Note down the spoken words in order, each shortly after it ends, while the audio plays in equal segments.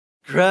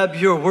Grab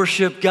your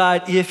worship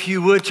guide, if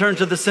you would. Turn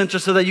to the center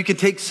so that you can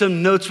take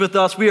some notes with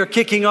us. We are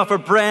kicking off a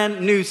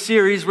brand new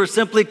series we're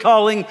simply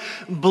calling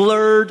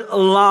Blurred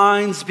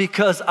Lines,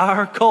 because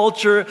our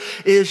culture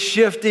is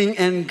shifting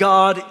and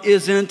God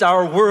isn't.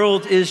 Our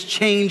world is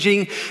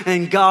changing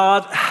and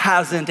God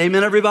hasn't.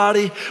 Amen,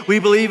 everybody? We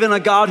believe in a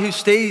God who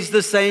stays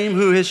the same,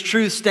 who his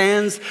truth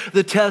stands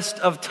the test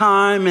of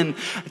time. And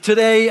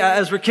today,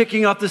 as we're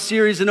kicking off the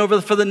series and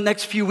for the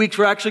next few weeks,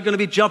 we're actually going to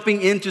be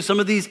jumping into some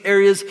of these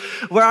areas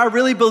where I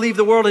really believe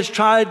the world has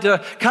tried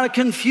to kind of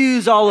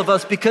confuse all of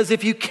us, because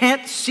if you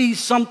can't see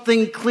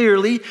something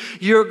clearly,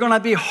 you're going to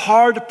be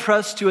hard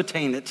pressed to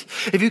attain it.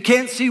 If you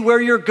can't see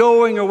where you're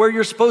going or where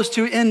you're supposed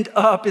to end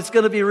up, it's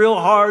going to be real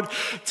hard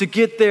to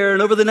get there.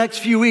 And over the next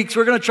few weeks,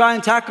 we're going to try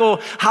and tackle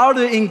how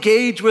to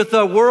engage with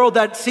a world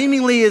that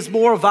seemingly is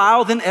more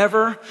vile than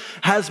ever,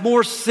 has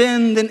more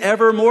sin than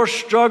ever, more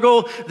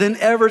struggle than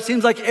ever. It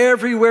seems like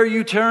everywhere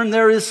you turn,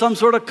 there is some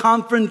sort of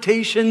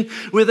confrontation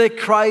with a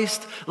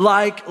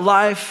Christ-like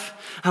life.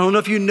 I don't know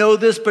if you know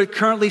this, but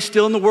currently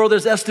still in the world,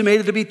 there's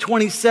estimated to be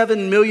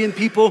 27 million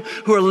people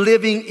who are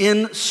living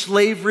in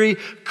slavery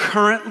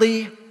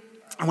currently.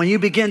 And when you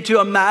begin to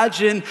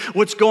imagine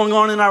what's going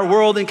on in our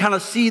world and kind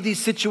of see these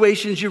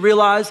situations, you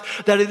realize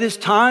that it is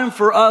time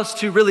for us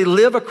to really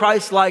live a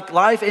Christ-like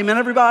life. Amen,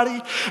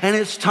 everybody? And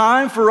it's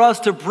time for us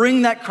to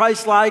bring that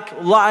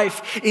Christ-like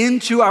life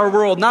into our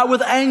world, not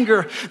with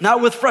anger, not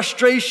with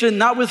frustration,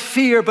 not with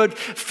fear, but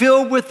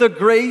filled with the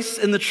grace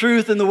and the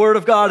truth and the word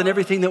of God in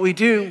everything that we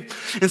do.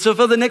 And so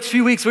for the next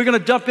few weeks, we're going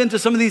to jump into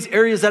some of these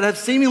areas that have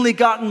seemingly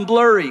gotten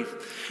blurry.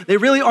 They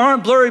really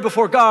aren't blurry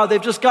before God.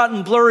 They've just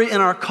gotten blurry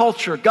in our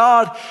culture.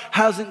 God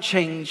hasn't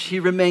changed. He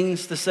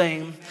remains the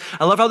same.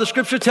 I love how the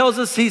scripture tells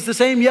us he's the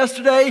same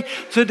yesterday,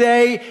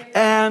 today,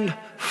 and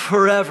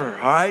forever,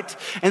 all right?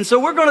 And so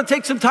we're going to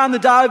take some time to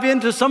dive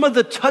into some of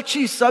the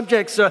touchy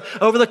subjects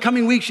over the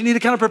coming weeks. You need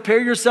to kind of prepare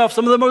yourself.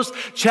 Some of the most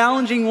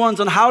challenging ones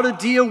on how to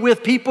deal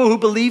with people who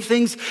believe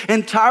things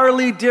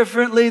entirely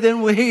differently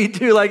than we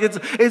do. Like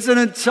it's an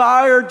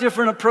entire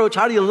different approach.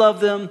 How do you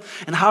love them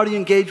and how do you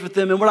engage with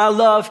them? And what I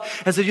love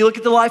is that you look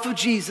at the life of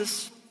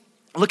Jesus.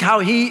 Look how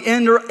he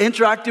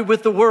interacted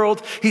with the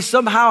world. He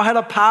somehow had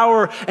a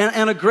power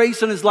and a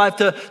grace in his life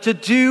to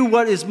do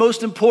what is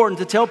most important,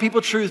 to tell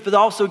people truth, but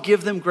also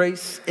give them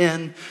grace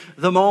in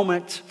the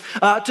moment.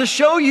 To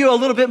show you a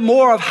little bit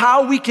more of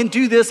how we can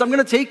do this, I'm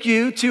going to take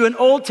you to an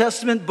Old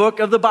Testament book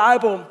of the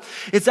Bible.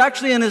 It's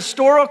actually an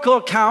historical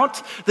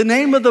account. The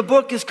name of the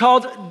book is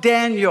called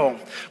Daniel.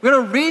 We're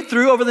going to read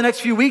through over the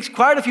next few weeks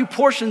quite a few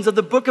portions of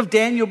the book of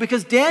Daniel,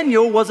 because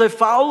Daniel was a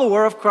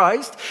follower of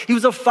Christ. He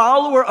was a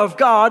follower of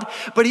God.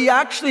 But he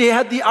actually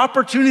had the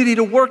opportunity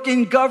to work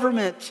in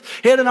government.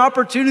 He had an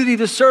opportunity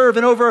to serve.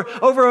 And over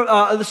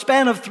the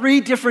span of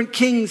 3 different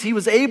kings, he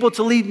was able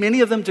to lead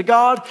many of them to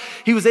God.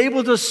 He was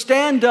able to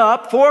stand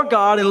up for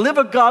God and live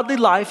a godly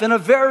life in a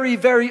very,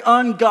 very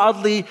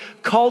ungodly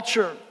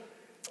culture.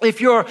 If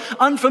you're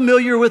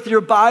unfamiliar with your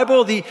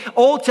Bible, the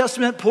Old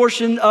Testament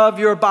portion of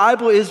your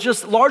Bible is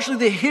just largely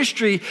the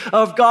history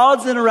of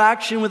God's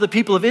interaction with the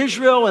people of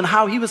Israel and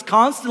how he was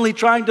constantly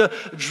trying to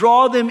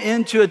draw them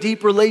into a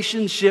deep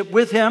relationship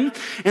with him.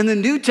 And the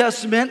New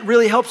Testament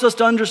really helps us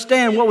to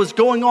understand what was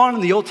going on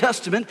in the Old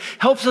Testament,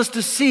 helps us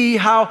to see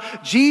how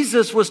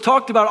Jesus was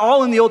talked about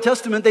all in the Old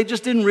Testament. They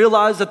just didn't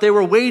realize that they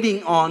were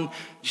waiting on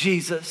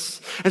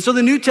Jesus. And so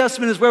the New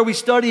Testament is where we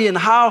study and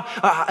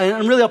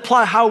and really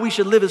apply how we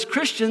should live as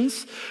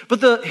Christians.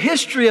 But the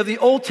history of the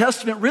Old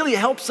Testament really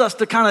helps us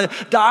to kind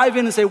of dive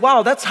in and say,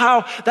 wow, that's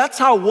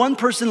how one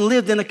person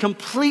lived in a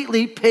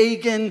completely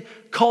pagan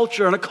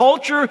culture, and a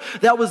culture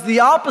that was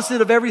the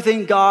opposite of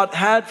everything God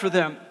had for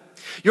them.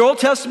 Your Old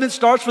Testament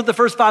starts with the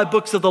first 5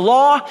 books of the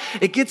law.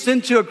 It gets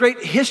into a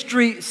great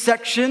history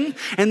section,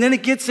 and then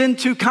it gets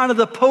into kind of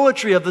the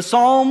poetry of the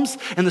Psalms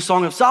and the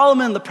Song of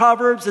Solomon and the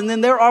Proverbs, and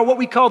then there are what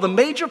we call the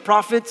major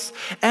prophets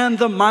and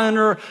the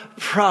minor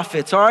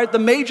prophets, all right? The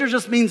major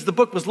just means the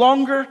book was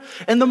longer,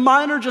 and the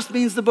minor just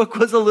means the book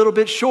was a little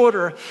bit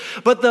shorter.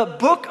 But the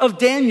book of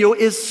Daniel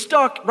is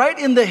stuck right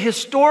in the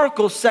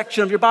historical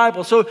section of your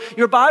Bible. So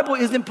your Bible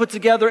isn't put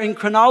together in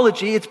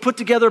chronology. It's put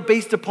together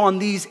based upon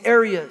these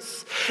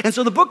areas. And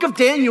so the book of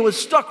Daniel is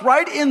stuck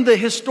right in the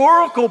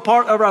historical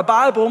part of our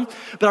Bible,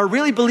 but I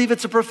really believe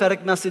it's a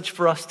prophetic message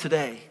for us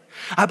today.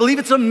 I believe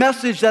it's a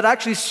message that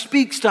actually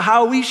speaks to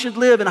how we should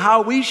live and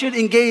how we should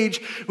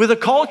engage with a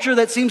culture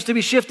that seems to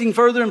be shifting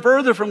further and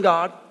further from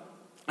God,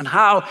 and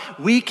how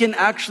we can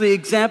actually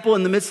example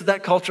in the midst of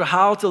that culture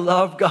how to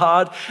love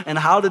God and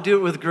how to do it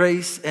with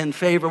grace and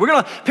favor. We're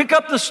going to pick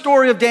up the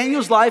story of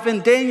Daniel's life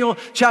in Daniel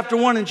chapter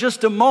 1 in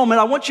just a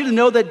moment. I want you to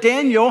know that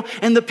Daniel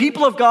and the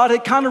people of God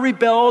had kind of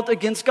rebelled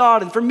against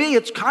God. And for me,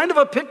 it's kind of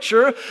a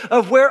picture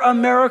of where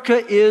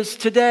America is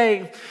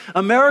today.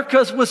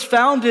 America was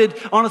founded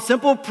on a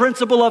simple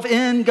principle of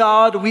in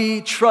God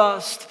we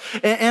trust.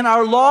 And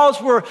our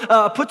laws were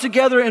put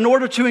together in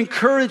order to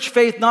encourage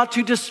faith, not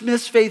to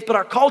dismiss faith. But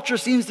our culture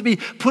seems seems to be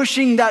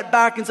pushing that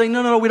back and saying,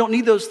 no, we don't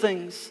need those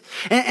things.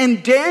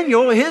 And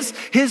Daniel, his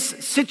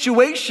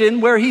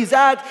situation where he's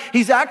at,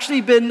 he's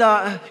actually been,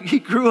 he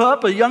grew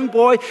up a young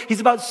boy.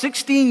 He's about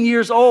 16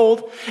 years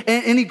old,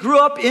 and he grew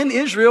up in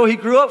Israel. He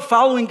grew up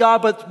following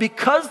God, but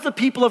because the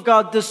people of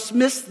God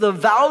dismissed the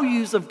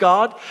values of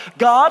God,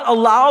 God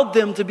allowed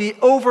them to be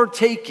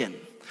overtaken.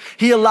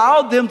 He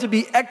allowed them to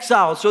be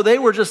exiled. So they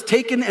were just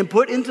taken and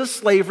put into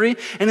slavery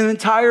in an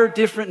entire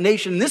different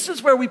nation. This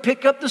is where we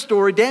pick up the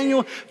story,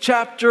 Daniel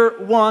chapter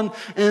 1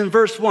 and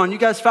verse 1. You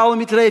guys follow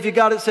me today? If you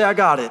got it, say, I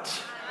got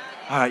it.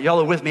 All right, y'all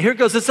are with me. Here it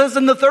goes. It says,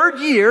 in the 3rd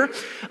year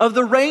of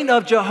the reign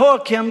of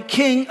Jehoiakim,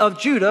 king of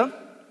Judah,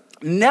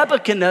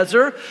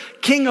 Nebuchadnezzar,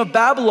 king of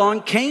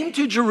Babylon, came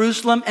to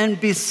Jerusalem and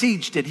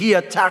besieged it. He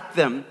attacked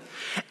them.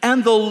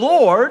 And the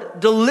Lord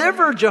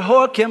delivered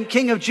Jehoiakim,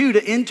 king of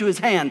Judah, into his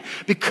hand.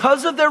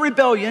 Because of their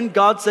rebellion,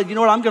 God said, you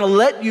know what, I'm going to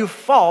let you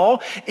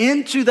fall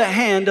into the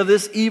hand of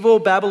this evil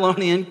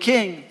Babylonian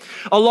king,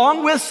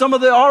 along with some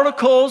of the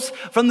articles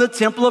from the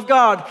temple of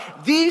God.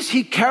 These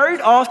he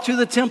carried off to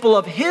the temple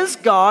of his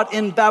God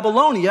in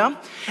Babylonia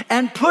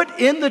and put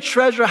in the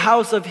treasure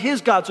house of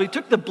his God. So he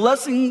took the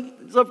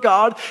blessings of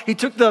God, he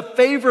took the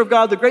favor of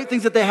God, the great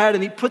things that they had,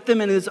 and he put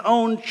them in his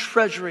own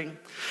treasury.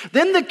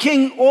 Then the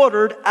king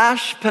ordered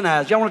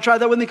Ashpenaz. Y'all want to try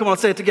that with me? Come on,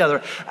 say it together.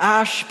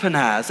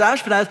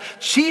 Ashpenaz,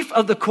 chief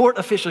of the court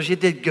officials. You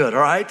did good,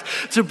 all right?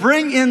 To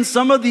bring in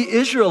some of the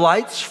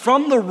Israelites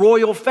from the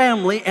royal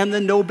family and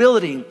the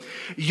nobility.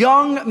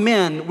 Young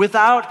men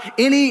without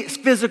any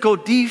physical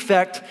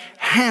defect,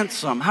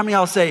 handsome. How many of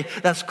y'all say,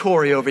 that's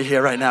Corey over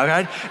here right now,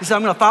 right? He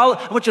said,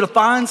 I want you to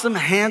find some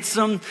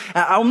handsome.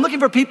 I'm looking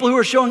for people who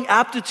are showing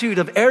aptitude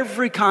of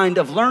every kind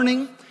of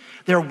learning.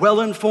 They're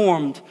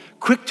well-informed,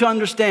 quick to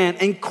understand,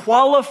 and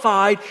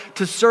qualified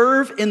to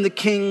serve in the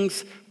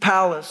king's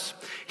palace.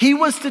 He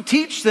was to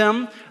teach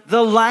them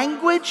the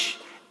language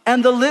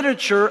and the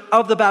literature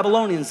of the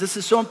Babylonians. This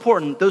is so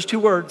important, those two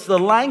words, the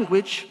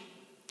language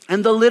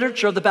and the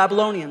literature of the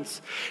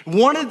Babylonians.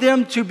 Wanted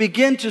them to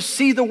begin to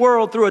see the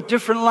world through a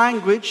different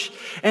language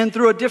and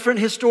through a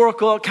different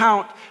historical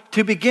account,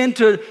 to begin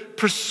to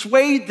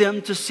persuade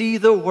them to see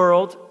the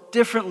world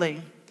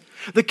differently.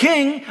 The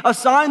king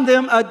assigned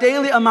them a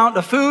daily amount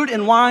of food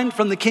and wine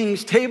from the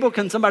king's table.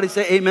 Can somebody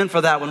say amen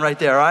for that one right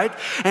there, right?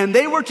 And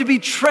they were to be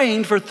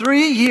trained for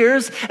 3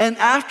 years. And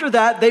after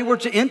that, they were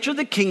to enter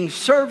the king's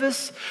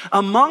service.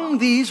 Among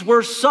these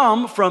were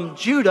some from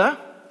Judah.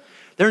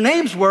 Their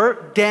names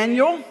were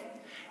Daniel,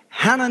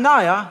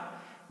 Hananiah,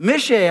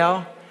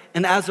 Mishael,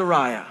 and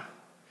Azariah.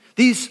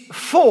 These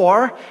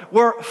 4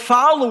 were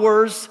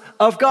followers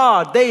of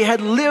God. They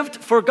had lived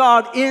for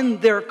God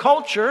in their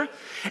culture,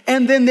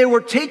 and then they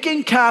were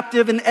taken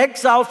captive and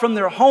exiled from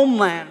their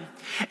homeland.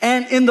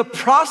 And in the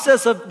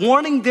process of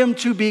wanting them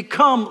to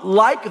become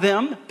like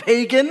them,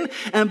 pagan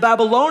and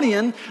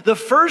Babylonian, the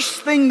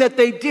first thing that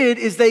they did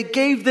is they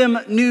gave them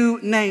new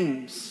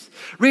names.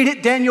 Read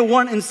it, Daniel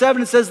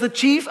 1:7, it says, the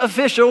chief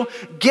official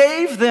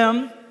gave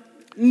them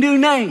new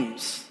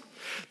names.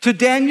 To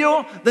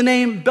Daniel, the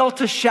name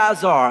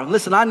Belteshazzar.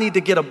 Listen, I need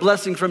to get a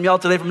blessing from y'all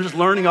today from just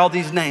learning all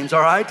these names, all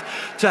right?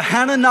 To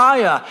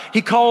Hananiah,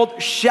 he called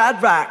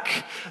Shadrach.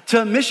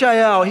 To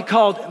Mishael, he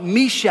called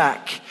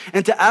Meshach.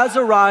 And to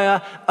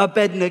Azariah,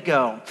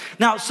 Abednego.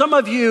 Now, some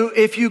of you,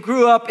 if you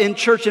grew up in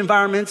church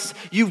environments,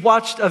 you've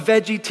watched a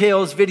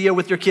VeggieTales video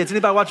with your kids.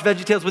 Anybody watch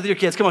VeggieTales with your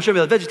kids? Come on, show me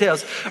the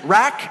VeggieTales.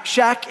 Rack,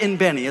 Shack, and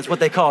Benny is what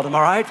they called them,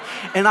 all right?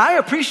 And I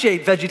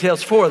appreciate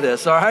VeggieTales for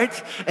this, all right?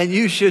 And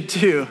you should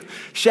too.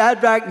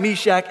 Shadrach,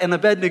 Meshach, and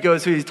Abednego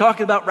is who he's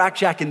talking about, Rack,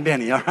 Shack, and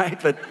Benny, all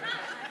right? But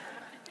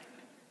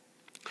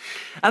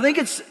I think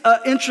it's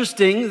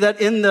interesting that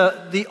in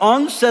the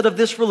onset of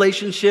this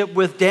relationship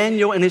with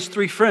Daniel and his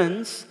 3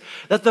 friends,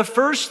 that the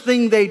first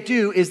thing they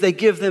do is they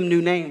give them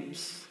new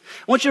names.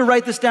 I want you to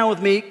write this down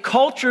with me.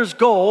 Culture's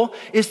goal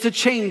is to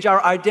change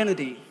our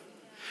identity.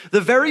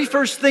 The very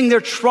first thing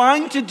they're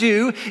trying to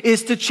do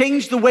is to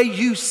change the way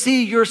you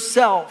see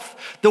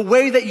yourself, the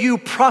way that you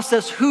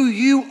process who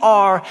you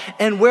are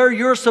and where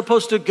you're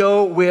supposed to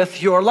go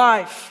with your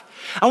life.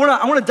 I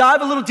want to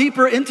dive a little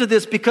deeper into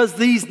this because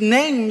these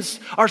names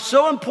are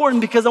so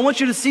important, because I want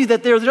you to see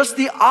that they're just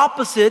the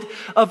opposite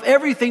of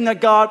everything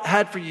that God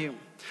had for you.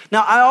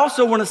 Now, I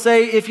also want to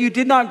say, if you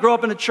did not grow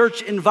up in a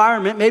church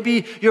environment,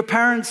 maybe your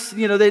parents,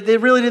 they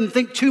really didn't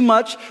think too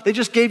much. They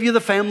just gave you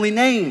the family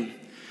name.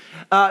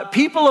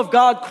 People of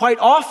God quite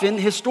often,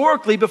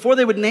 historically, before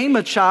they would name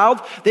a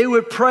child, they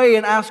would pray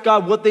and ask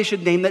God what they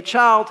should name that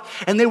child.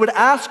 And they would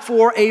ask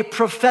for a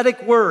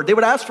prophetic word. They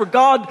would ask for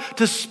God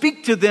to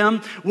speak to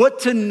them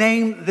what to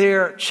name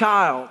their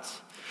child.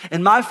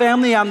 In my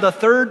family, I'm the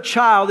 3rd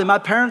child, and my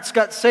parents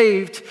got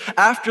saved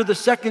after the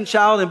 2nd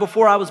child and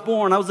before I was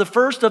born. I was the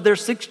first of their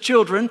 6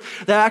 children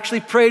that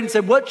actually prayed and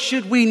said, what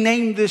should we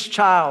name this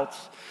child?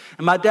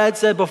 And my dad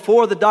said,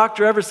 before the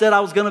doctor ever said I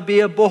was going to be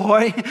a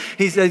boy,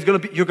 he said,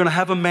 you're going to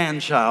have a man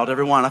child,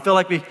 everyone. I feel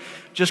like we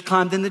just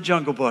climbed in the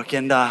Jungle Book.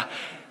 And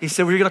He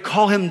said, we're going to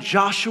call him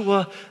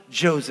Joshua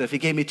Joseph. He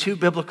gave me 2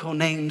 biblical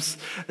names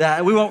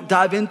that we won't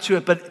dive into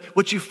it, but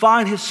what you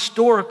find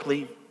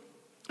historically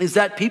is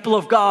that people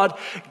of God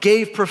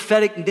gave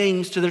prophetic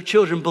names to their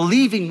children,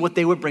 believing what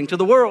they would bring to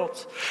the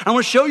world. I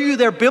want to show you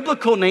their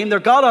biblical name, their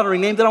God-honoring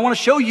name, then I want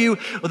to show you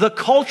the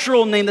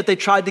cultural name that they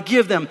tried to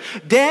give them.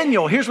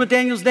 Daniel, here's what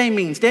Daniel's name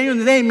means.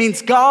 Daniel's name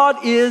means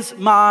God is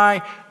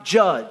my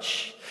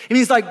judge. It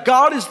means like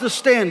God is the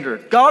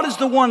standard. God is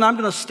the one I'm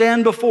going to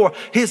stand before.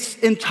 His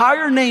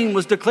entire name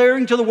was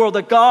declaring to the world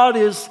that God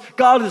is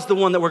the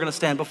one that we're going to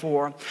stand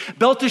before.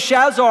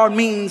 Belteshazzar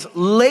means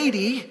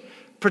lady,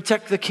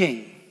 protect the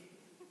king.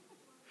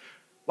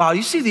 Wow,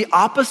 you see the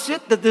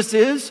opposite that this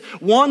is?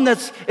 One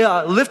that's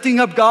lifting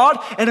up God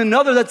and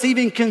another that's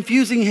even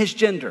confusing his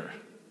gender.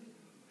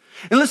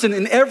 And listen,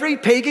 in every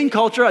pagan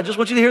culture, I just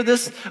want you to hear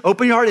this,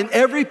 open your heart. In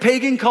every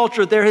pagan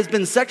culture, there has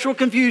been sexual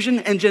confusion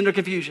and gender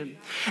confusion.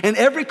 And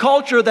every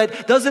culture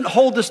that doesn't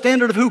hold the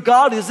standard of who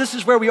God is, this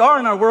is where we are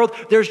in our world,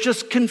 there's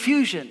just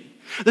confusion.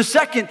 The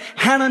second,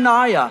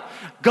 Hananiah,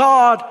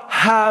 God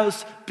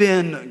has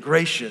been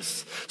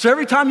gracious. So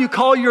every time you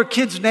call your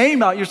kid's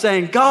name out, you're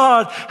saying,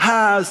 God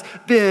has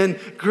been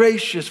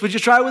gracious. Would you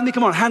try it with me?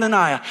 Come on,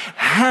 Hananiah.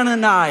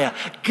 Hananiah,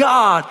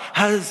 God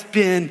has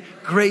been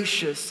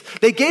gracious.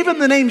 They gave him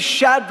the name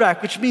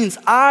Shadrach, which means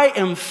I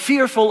am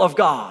fearful of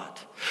God.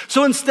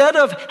 So instead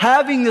of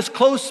having this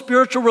close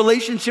spiritual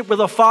relationship with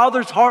a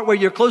father's heart where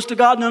you're close to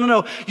God,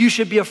 no, you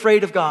should be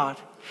afraid of God.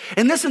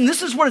 And listen,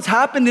 this is what has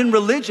happened in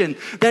religion,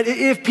 that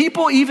if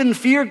people even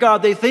fear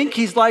God, they think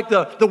he's like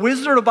the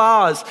Wizard of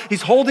Oz.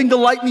 He's holding the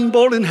lightning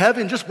bolt in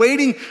heaven, just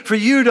waiting for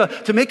you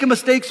to make a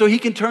mistake so he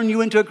can turn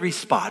you into a grease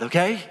spot,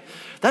 okay?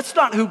 That's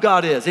not who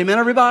God is. Amen,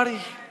 everybody?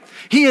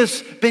 He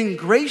has been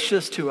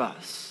gracious to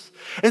us.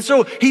 And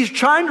so he's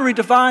trying to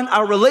redefine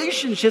our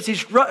relationships.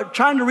 He's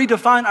trying to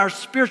redefine our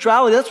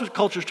spirituality. That's what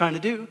culture is trying to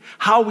do,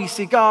 how we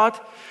see God.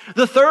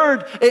 The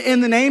third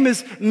in the name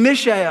is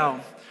Mishael.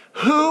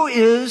 Who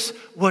is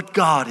what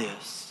God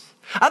is?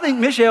 I think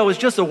Mishael was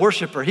just a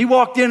worshiper. He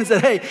walked in and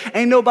said, hey,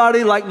 ain't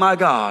nobody like my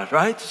God,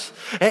 right?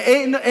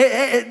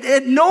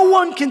 No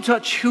one can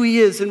touch who he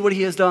is and what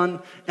he has done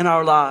in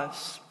our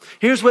lives.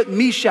 Here's what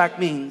Meshach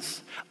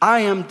means.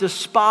 I am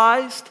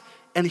despised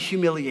and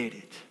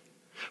humiliated.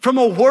 From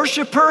a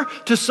worshiper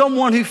to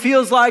someone who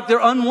feels like they're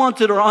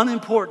unwanted or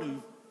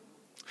unimportant.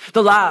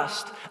 The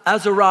last,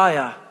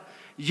 Azariah,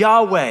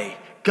 Yahweh,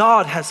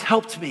 God has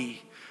helped me.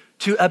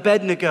 To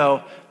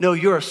Abednego, no,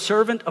 you're a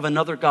servant of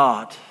another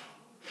God.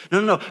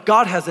 No,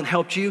 God hasn't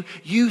helped you.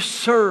 You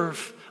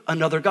serve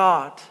another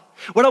God.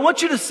 What I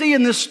want you to see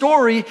in this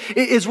story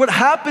is what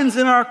happens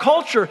in our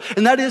culture,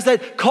 and that is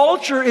that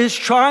culture is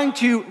trying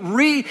to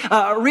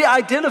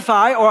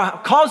re-identify or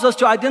cause us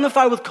to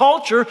identify with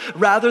culture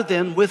rather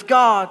than with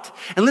God.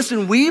 And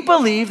listen, we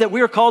believe that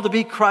we are called to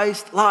be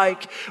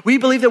Christ-like. We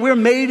believe that we're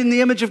made in the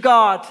image of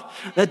God.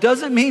 That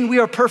doesn't mean we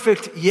are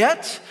perfect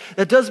yet.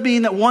 That does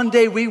mean that one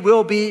day we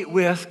will be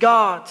with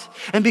God.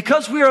 And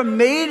because we are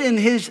made in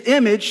his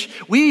image,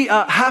 we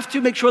have to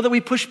make sure that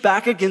we push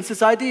back against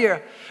this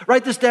idea.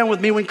 Write this down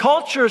with me. When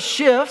culture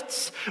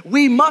shifts,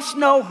 we must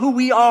know who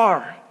we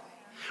are.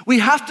 We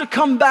have to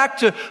come back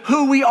to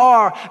who we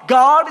are.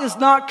 God is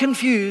not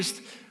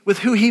confused with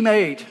who he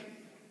made.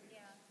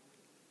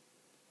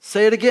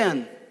 Say it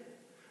again.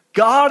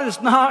 God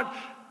is not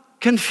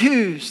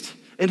confused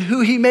in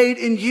who he made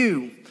in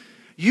you.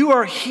 You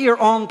are here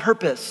on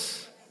purpose.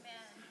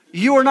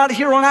 You are not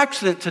here on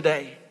accident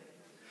today.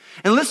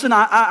 And listen,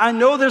 I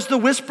know there's the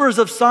whispers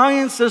of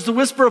science, there's the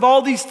whisper of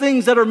all these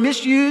things that are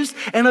misused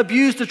and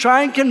abused to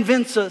try and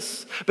convince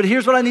us. But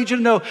here's what I need you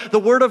to know. The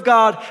Word of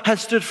God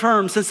has stood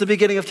firm since the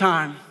beginning of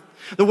time.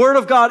 The Word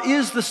of God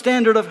is the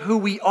standard of who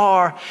we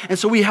are. And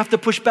so we have to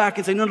push back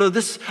and say, no,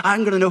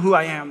 I'm going to know who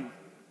I am.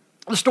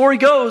 The story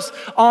goes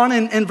on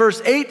in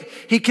verse 8.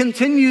 He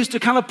continues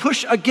to kind of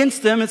push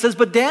against them and says,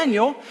 but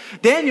Daniel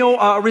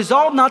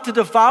resolved not to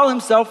defile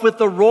himself with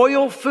the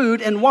royal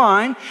food and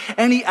wine,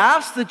 and he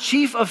asked the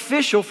chief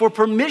official for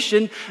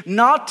permission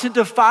not to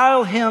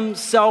defile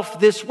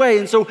himself this way.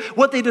 And so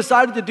what they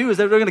decided to do is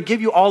they're going to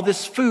give you all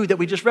this food that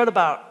we just read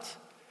about.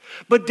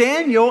 But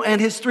Daniel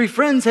and his 3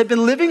 friends had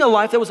been living a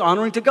life that was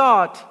honoring to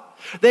God.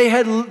 They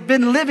had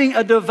been living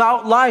a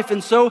devout life.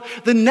 And so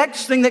the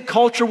next thing that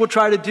culture will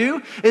try to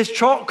do is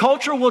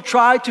culture will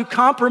try to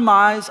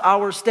compromise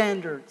our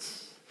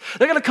standards.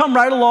 They're going to come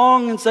right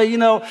along and say, did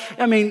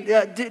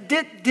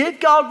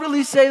God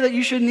really say that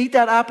you shouldn't eat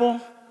that apple?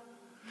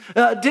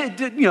 Are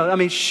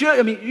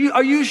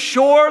you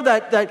sure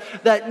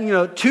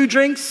that 2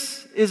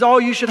 drinks is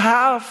all you should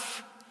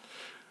have?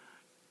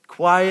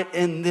 Quiet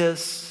in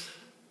this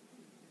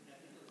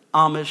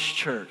Amish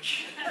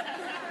church.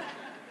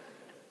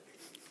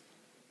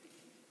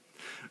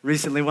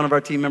 Recently, one of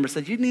our team members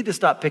said, you need to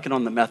stop picking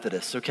on the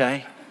Methodists,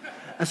 okay?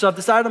 And so I've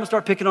decided I'm going to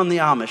start picking on the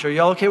Amish. Are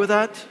y'all okay with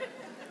that?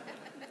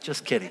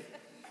 Just kidding.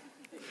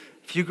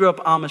 If you grew up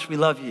Amish, we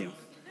love you.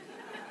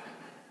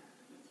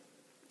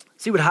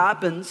 See, what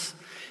happens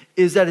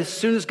is that as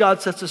soon as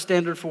God sets a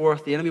standard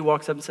forth, the enemy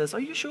walks up and says, are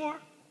you sure?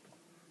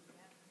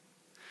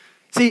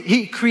 See,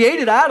 he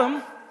created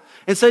Adam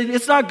and said,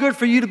 it's not good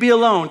for you to be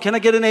alone. Can I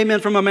get an amen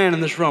from a man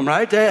in this room,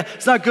 right?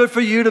 It's not good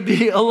for you to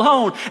be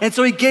alone. And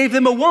so he gave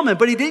them a woman,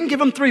 but he didn't give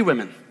them 3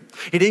 women.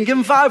 He didn't give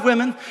them 5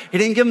 women. He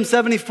didn't give them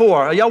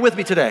 74. Are y'all with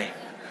me today?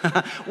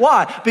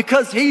 Why?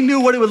 Because he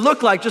knew what it would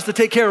look like just to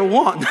take care of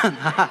one.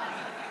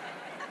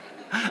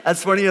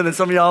 That's funnier than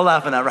some of y'all are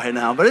laughing at right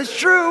now, but it's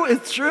true.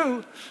 It's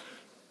true.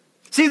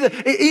 See,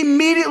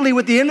 immediately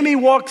what the enemy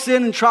walks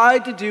in and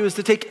tried to do is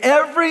to take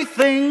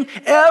everything,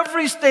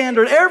 every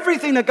standard,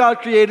 everything that God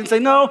created and say,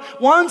 no,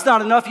 one's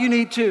not enough, you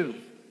need 2.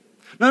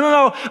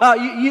 No,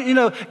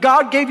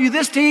 God gave you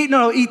this to eat,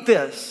 no, eat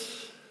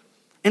this.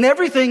 And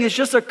everything is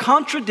just a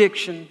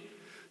contradiction.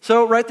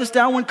 So write this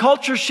down, when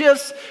culture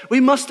shifts, we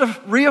must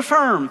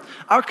reaffirm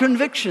our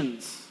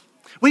convictions.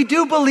 We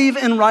do believe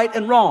in right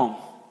and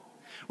wrong.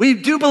 We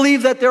do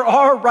believe that there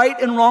are right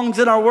and wrongs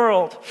in our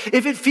world.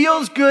 If it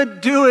feels good,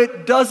 do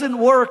it. Doesn't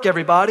work,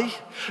 everybody.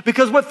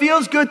 Because what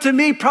feels good to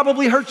me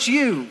probably hurts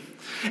you.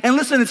 And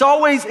listen, it's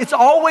always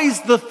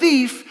the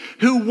thief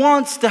who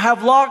wants to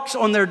have locks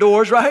on their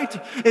doors,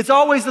 right? It's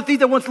always the thief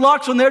that wants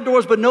locks on their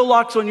doors, but no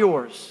locks on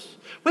yours.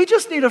 We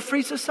just need a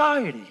free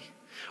society.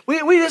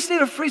 We just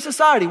need a free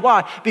society.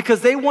 Why?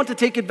 Because they want to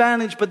take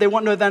advantage, but they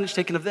want no advantage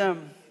taken of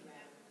them.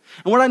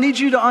 And what I need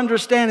you to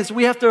understand is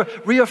we have to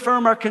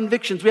reaffirm our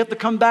convictions. We have to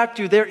come back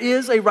to there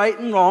is a right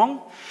and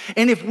wrong.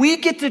 And if we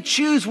get to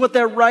choose what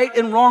that right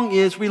and wrong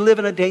is, we live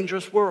in a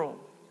dangerous world.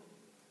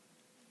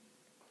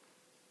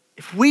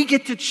 If we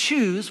get to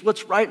choose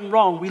what's right and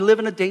wrong, we live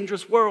in a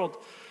dangerous world.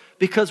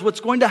 Because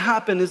what's going to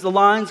happen is the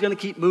line's going to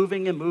keep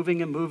moving and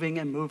moving and moving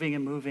and moving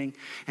and moving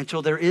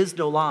until there is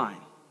no line.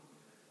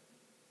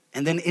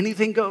 And then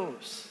anything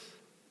goes.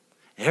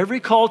 Every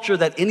culture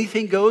that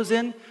anything goes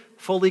in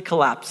fully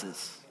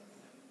collapses.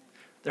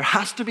 There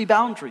has to be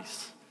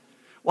boundaries.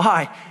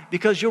 Why?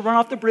 Because you'll run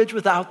off the bridge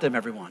without them,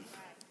 everyone.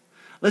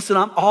 Listen,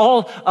 I'm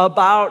all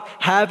about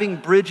having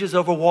bridges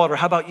over water.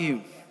 How about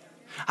you?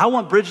 I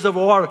want bridges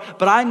over water,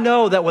 but I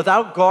know that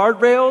without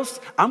guardrails,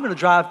 I'm going to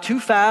drive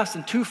too fast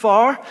and too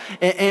far,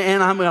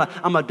 and I'm going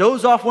to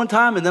doze off one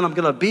time, and then I'm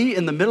going to be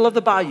in the middle of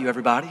the bayou,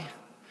 everybody.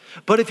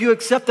 But if you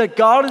accept that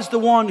God is the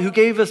one who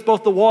gave us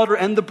both the water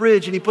and the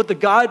bridge, and he put the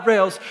guide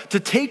rails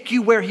to take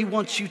you where he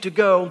wants you to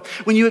go,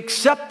 when you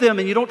accept them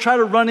and you don't try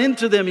to run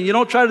into them and you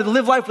don't try to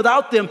live life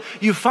without them,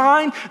 you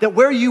find that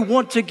where you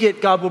want to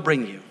get, God will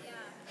bring you.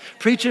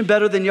 Preaching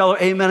better than y'all are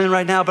amening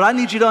right now, but I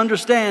need you to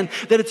understand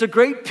that it's a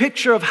great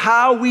picture of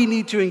how we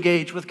need to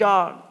engage with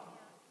God.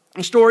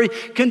 The story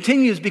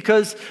continues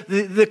because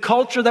the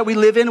culture that we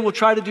live in will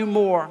try to do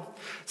more.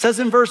 It says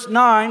in verse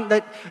 9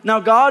 that now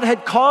God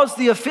had caused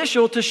the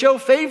official to show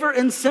favor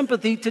and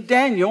sympathy to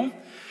Daniel.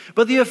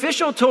 But the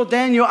official told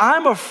Daniel,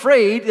 I'm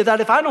afraid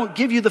that if I don't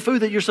give you the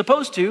food that you're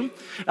supposed to,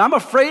 I'm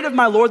afraid of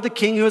my lord the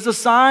king who has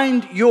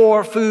assigned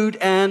your food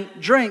and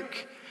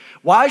drink.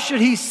 Why should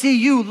he see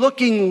you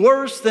looking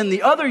worse than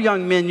the other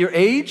young men your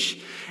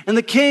age? And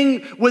the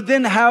king would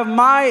then have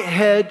my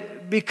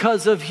head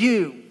because of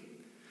you.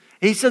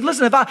 He said,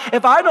 listen,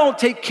 if I don't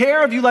take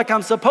care of you like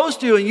I'm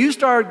supposed to, and you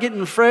start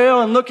getting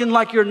frail and looking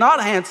like you're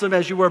not handsome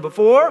as you were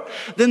before,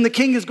 then the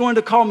king is going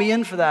to call me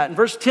in for that. In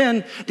verse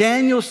 10,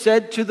 Daniel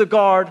said to the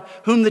guard,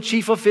 whom the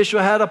chief official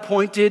had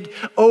appointed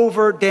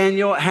over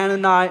Daniel,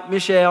 Hananiah,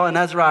 Mishael, and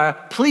Azariah,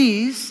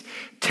 please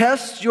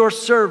test your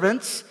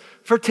servants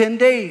for 10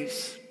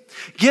 days.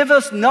 Give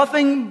us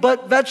nothing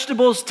but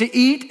vegetables to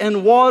eat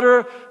and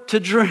water to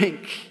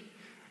drink.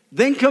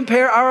 Then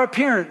compare our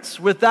appearance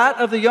with that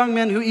of the young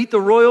men who eat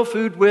the royal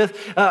food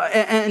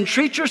and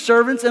treat your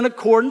servants in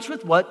accordance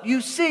with what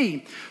you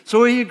see.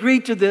 So he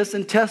agreed to this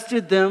and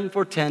tested them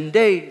for 10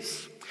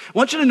 days. I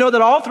want you to know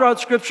that all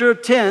throughout Scripture,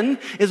 10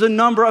 is a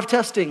number of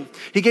testing.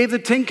 He gave the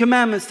 10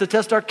 commandments to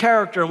test our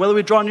character and whether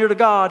we draw near to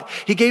God.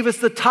 He gave us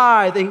the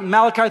tithe. In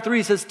Malachi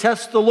 3 says,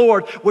 test the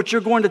Lord, what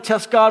you're going to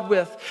test God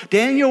with.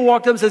 Daniel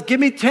walked up and says,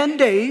 give me 10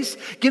 days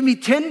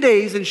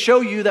and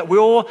show you that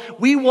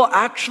we will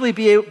actually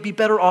be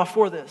better off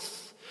for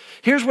this.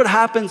 Here's what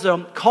happens.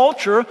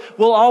 Culture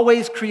will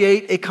always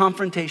create a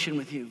confrontation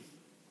with you.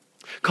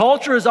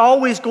 Culture is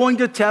always going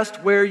to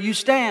test where you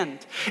stand.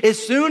 As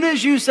soon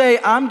as you say,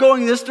 I'm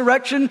going this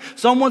direction,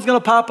 someone's going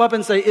to pop up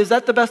and say, is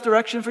that the best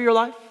direction for your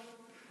life?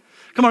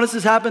 Come on, this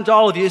has happened to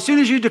all of you. As soon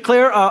as you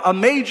declare a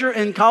major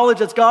in college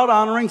that's God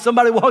honoring,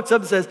 somebody walks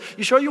up and says,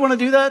 you sure you want to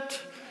do that?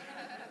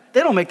 They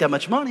don't make that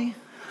much money.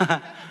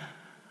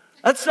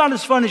 That's not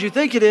as fun as you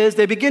think it is.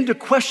 They begin to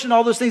question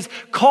all those things.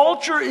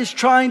 Culture is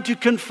trying to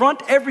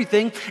confront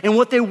everything, and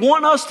what they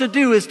want us to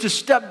do is to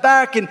step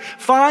back and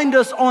find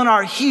us on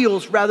our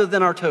heels rather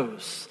than our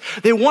toes.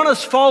 They want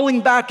us falling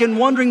back and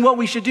wondering what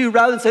we should do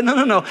rather than say,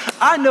 no,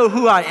 I know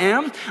who I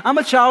am. I'm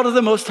a child of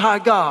the Most High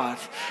God.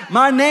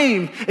 My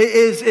name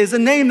is a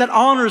name that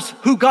honors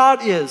who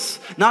God is,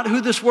 not who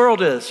this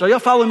world is. So y'all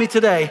follow me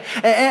today.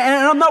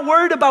 And I'm not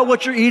worried about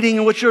what you're eating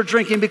and what you're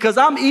drinking because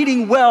I'm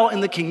eating well in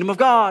the kingdom of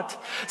God.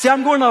 See,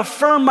 I'm going to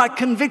affirm my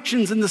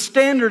convictions and the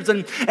standards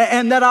and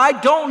that I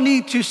don't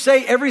need to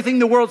say everything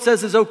the world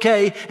says is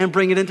okay and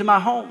bring it into my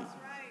home.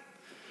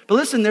 But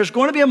listen, there's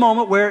going to be a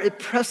moment where it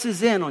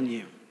presses in on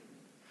you.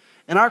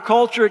 In our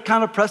culture, it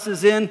kind of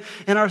presses in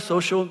our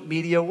social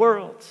media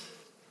world.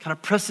 Kind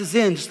of presses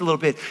in just a little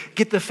bit.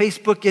 Get the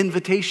Facebook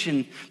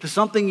invitation to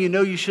something you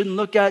know you shouldn't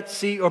look at,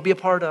 see, or be a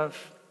part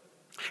of.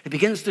 It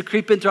begins to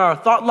creep into our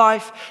thought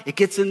life. It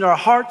gets into our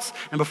hearts.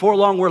 And before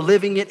long, we're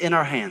living it in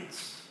our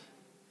hands.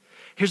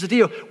 Here's the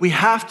deal. We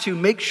have to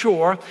make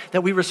sure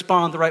that we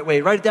respond the right way.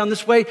 Write it down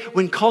this way.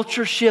 When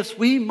culture shifts,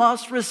 we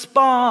must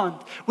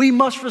respond. We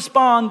must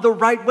respond the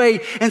right way.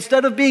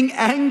 Instead of being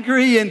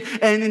angry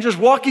and just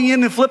walking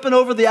in and flipping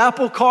over the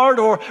apple cart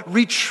or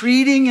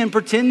retreating and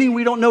pretending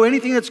we don't know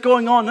anything that's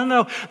going on.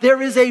 No.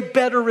 There is a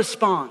better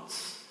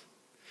response.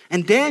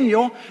 And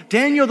Daniel,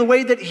 the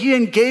way that he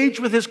engaged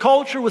with his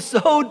culture was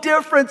so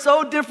different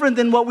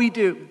than what we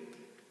do.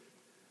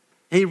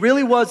 And he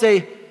really was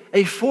a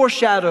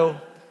foreshadow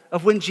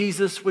of when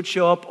Jesus would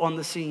show up on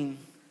the scene.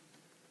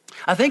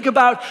 I think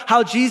about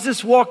how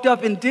Jesus walked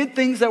up and did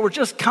things that were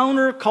just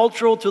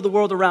countercultural to the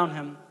world around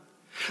him.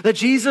 That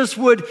Jesus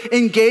would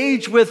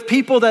engage with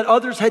people that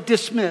others had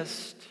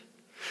dismissed.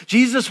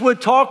 Jesus would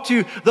talk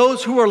to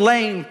those who are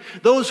lame,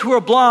 those who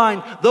are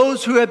blind,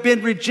 those who have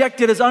been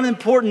rejected as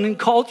unimportant in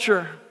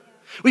culture.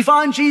 We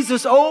find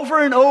Jesus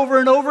over and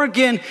over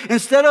again,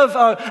 instead of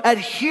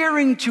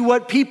adhering to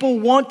what people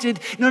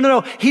wanted,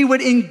 no, he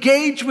would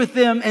engage with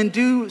them and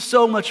do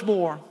so much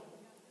more.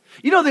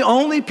 You know, the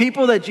only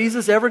people that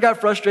Jesus ever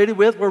got frustrated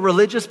with were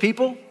religious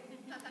people.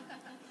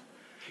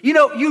 You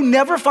know, you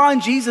never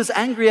find Jesus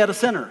angry at a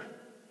sinner.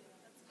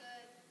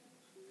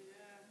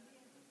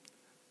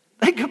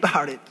 Think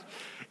about it.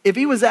 If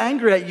he was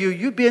angry at you,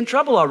 you'd be in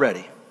trouble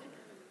already.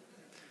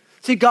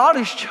 See, God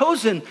has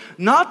chosen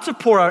not to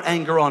pour out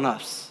anger on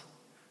us,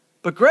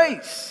 but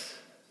grace.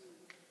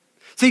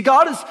 See,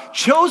 God has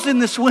chosen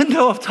this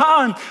window of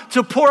time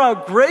to pour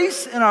out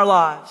grace in our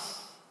lives.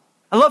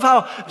 I love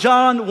how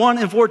John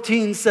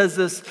 1:14 says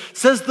this.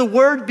 Says the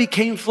Word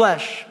became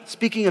flesh,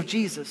 speaking of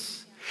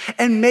Jesus,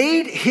 and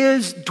made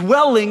his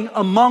dwelling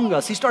among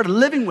us. He started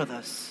living with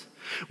us.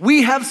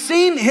 We have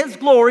seen his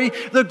glory,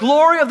 the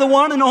glory of the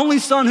one and only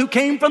Son who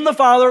came from the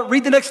Father.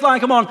 Read the next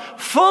line, come on.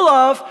 Full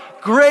of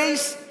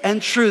grace and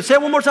truth. Say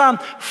it one more time.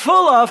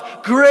 Full of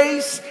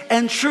grace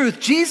and truth.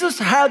 Jesus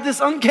had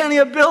this uncanny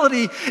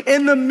ability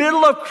in the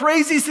middle of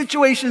crazy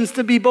situations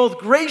to be both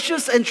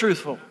gracious and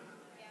truthful.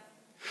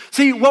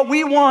 See, what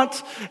we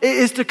want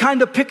is to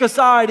kind of pick a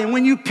side. And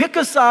when you pick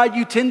a side,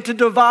 you tend to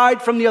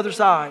divide from the other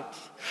side.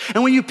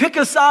 And when you pick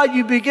a side,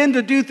 you begin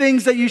to do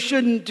things that you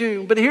shouldn't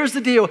do. But here's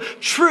the deal.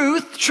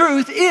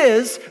 Truth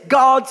is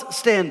God's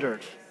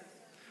standard.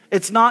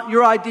 It's not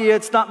your idea.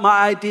 It's not my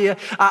idea.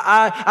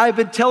 I've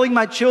been telling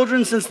my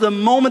children since the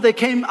moment they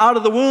came out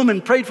of the womb,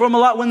 and prayed for them a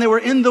lot when they were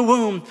in the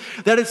womb,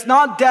 that it's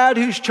not dad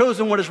who's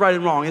chosen what is right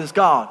and wrong. It is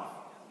God.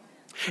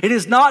 It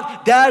is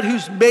not dad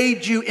who's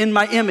made you in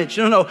my image.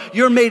 No,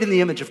 you're made in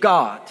the image of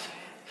God.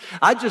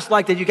 I just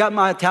like that you got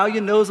my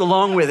Italian nose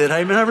along with it.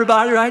 Amen,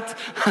 everybody, right?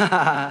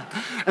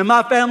 In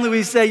my family,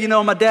 we say,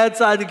 on my dad's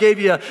side, we gave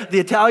you the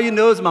Italian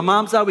nose. On my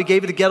mom's side, we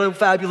gave you the ghetto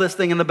fabulous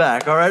thing in the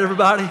back. All right,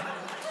 everybody?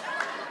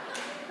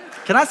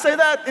 Can I say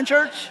that in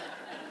church?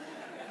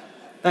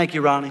 Thank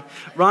you, Ronnie.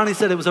 Ronnie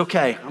said it was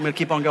okay. I'm going to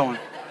keep on going.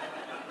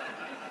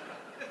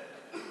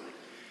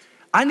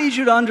 I need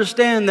you to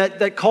understand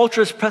that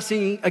culture is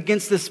pressing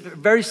against this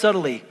very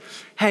subtly.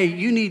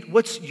 Hey,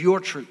 what's your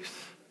truth?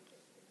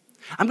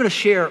 I'm going to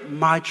share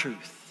my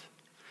truth.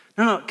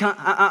 No,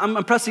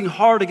 I'm pressing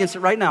hard against it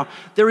right now.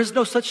 There is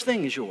no such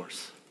thing as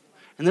yours.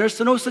 And there's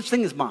no such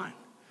thing as mine.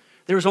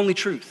 There is only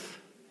truth.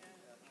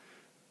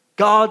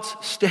 God's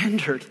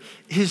standard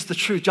is the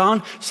truth.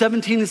 John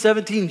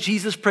 17:17,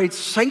 Jesus prayed,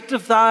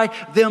 sanctify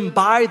them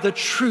by the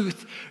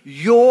truth.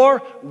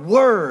 Your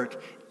word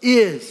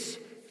is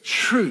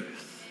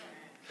truth.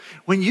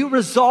 When you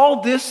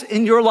resolve this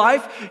in your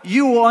life,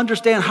 you will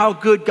understand how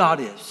good God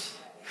is.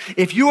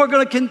 If you are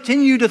going to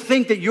continue to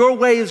think that your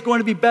way is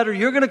going to be better,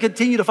 you're going to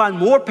continue to find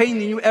more pain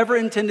than you ever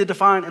intended to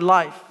find in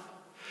life.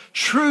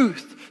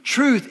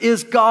 Truth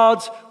is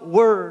God's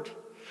word.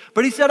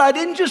 But he said, I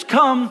didn't just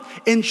come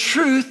in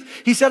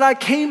truth. He said, I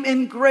came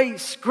in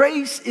grace.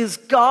 Grace is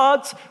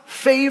God's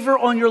favor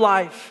on your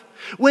life.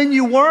 When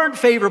you weren't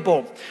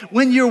favorable,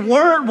 when you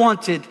weren't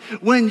wanted,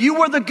 when you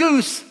were the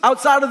goose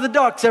outside of the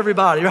ducks,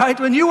 everybody, right?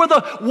 When you were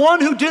the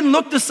one who didn't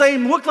look the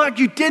same, looked like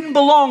you didn't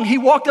belong, he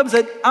walked up and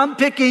said, I'm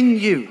picking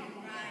you.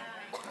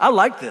 I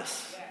like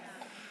this.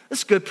 This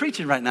is good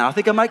preaching right now. I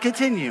think I might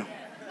continue.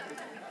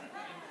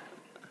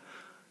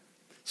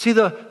 See,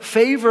 the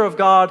favor of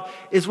God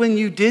is when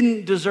you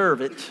didn't deserve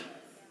it.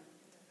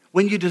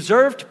 When you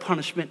deserved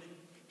punishment,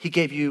 he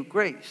gave you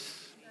grace.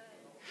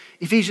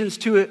 Ephesians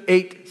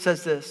 2:8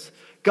 says this,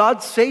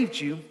 God saved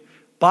you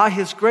by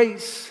his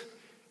grace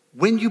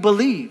when you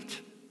believed.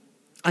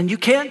 And you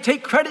can't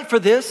take credit for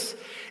this.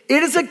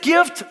 It is a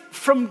gift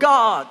from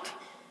God.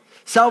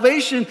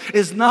 Salvation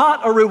is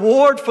not a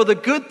reward for the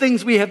good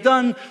things we have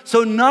done,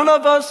 so none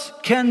of us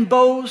can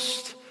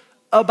boast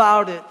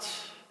about it.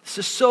 This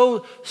is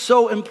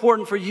so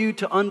important for you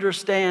to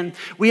understand.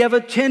 We have a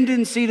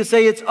tendency to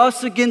say it's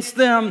us against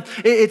them.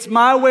 It's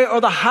my way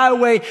or the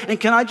highway. And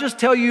can I just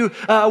tell you,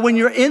 when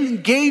you're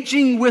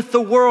engaging with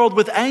the world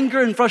with anger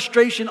and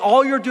frustration,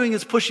 all you're doing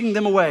is pushing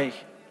them away.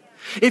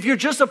 If you're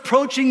just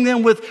approaching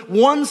them with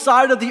one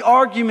side of the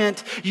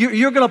argument,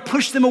 you're going to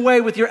push them away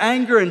with your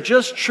anger and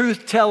just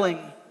truth telling.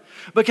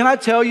 But can I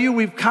tell you,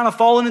 we've kind of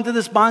fallen into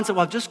this mindset,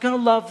 well, I'm just going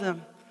to love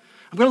them.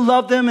 I'm going to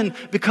love them, and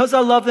because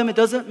I love them, it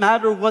doesn't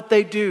matter what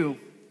they do.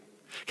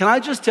 Can I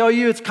just tell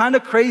you, it's kind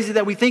of crazy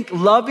that we think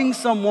loving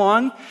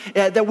someone,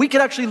 that we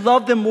could actually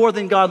love them more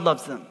than God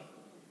loves them.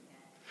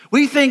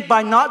 We think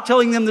by not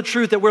telling them the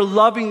truth that we're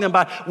loving them,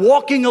 by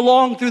walking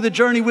along through the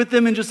journey with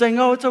them and just saying,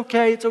 oh, it's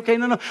okay.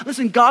 No.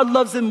 Listen, God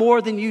loves them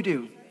more than you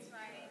do.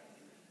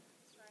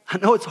 I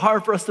know it's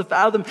hard for us to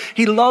fathom.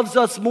 He loves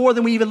us more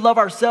than we even love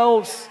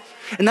ourselves.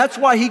 And that's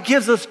why he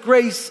gives us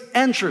grace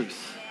and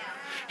truth.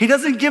 He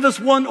doesn't give us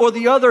one or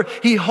the other.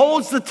 He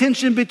holds the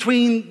tension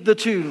between the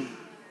two.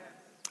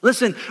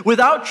 Listen,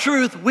 without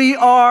truth, we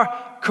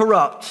are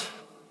corrupt.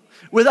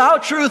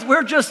 Without truth,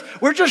 we're just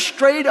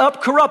straight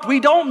up corrupt. We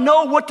don't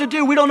know what to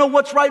do. We don't know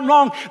what's right and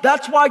wrong.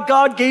 That's why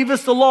God gave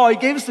us the law. He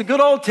gave us the good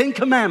old 10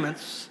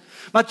 Commandments.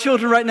 My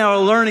children right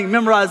now are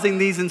memorizing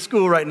these in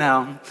school right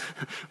now.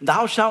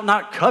 Thou shalt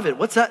not covet.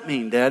 What's that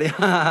mean, Daddy?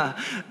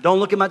 Don't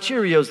look at my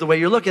Cheerios the way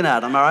you're looking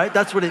at them, all right?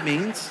 That's what it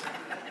means.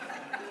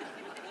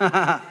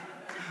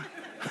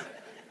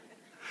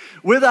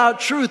 Without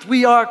truth,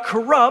 we are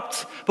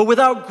corrupt, but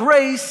without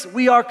grace,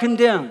 we are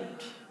condemned.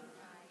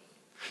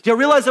 Do you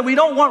realize that we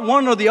don't want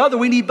one or the other?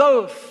 We need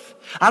both.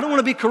 I don't want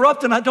to be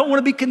corrupt and I don't want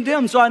to be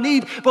condemned, so I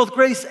need both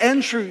grace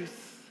and truth.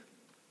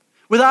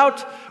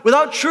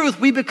 Without truth,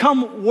 we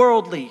become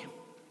worldly.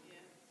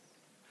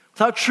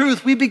 Without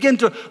truth, we begin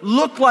to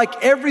look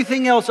like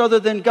everything else other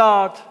than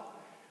God.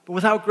 But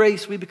without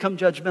grace, we become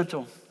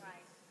judgmental.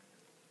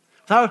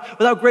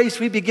 Without grace,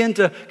 we begin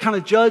to kind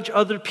of judge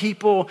other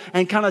people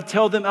and kind of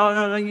tell them,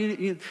 oh, no,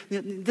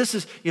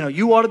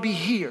 you ought to be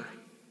here.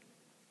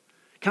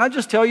 Can I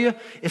just tell you,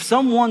 if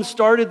someone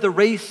started the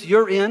race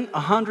you're in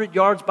 100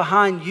 yards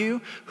behind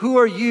you, who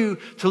are you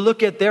to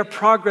look at their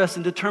progress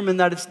and determine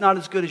that it's not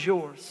as good as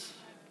yours?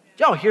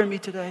 Y'all hear me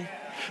today?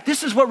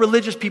 This is what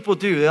religious people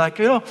do. They're like,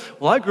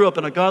 I grew up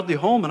in a godly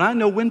home and I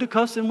know when to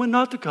cuss and when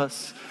not to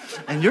cuss.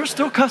 And you're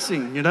still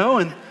cussing,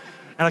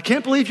 and I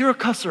can't believe you're a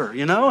cusser,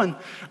 And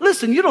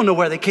listen, you don't know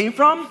where they came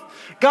from.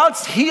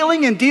 God's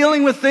healing and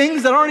dealing with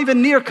things that aren't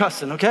even near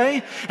cussing,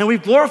 okay? And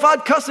we've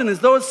glorified cussing as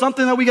though it's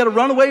something that we got to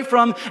run away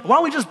from. Why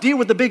don't we just deal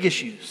with the big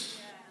issues?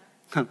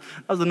 That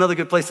was another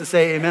good place to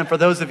say amen for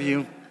those of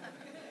you.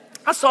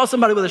 I saw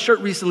somebody with a shirt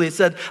recently that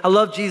said, I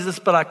love Jesus,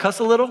 but I cuss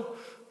a little.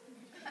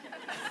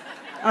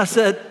 And I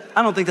said,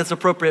 I don't think that's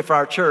appropriate for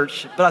our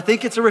church, but I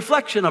think it's a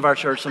reflection of our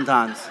church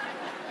sometimes.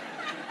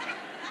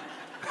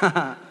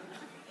 A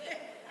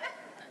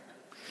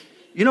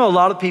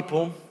lot of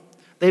people,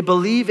 they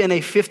believe in a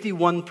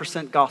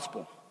 51%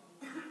 gospel.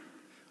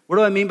 What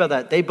do I mean by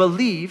that? They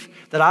believe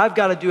that I've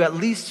got to do at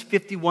least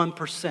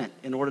 51%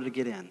 in order to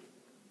get in.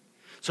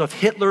 So if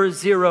Hitler is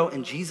 0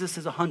 and Jesus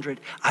is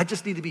 100, I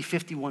just need to be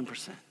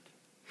 51%.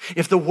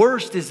 If the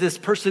worst is this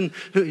person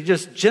who is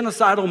just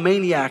genocidal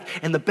maniac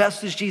and the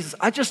best is Jesus,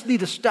 I just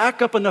need to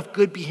stack up enough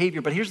good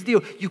behavior. But here's the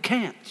deal, you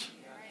can't.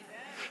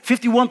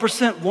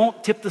 51%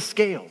 won't tip the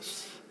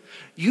scales.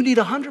 You need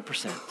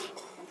 100%.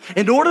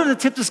 In order to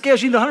tip the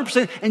scales, you need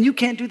 100%, and you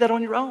can't do that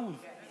on your own.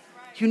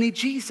 You need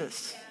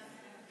Jesus.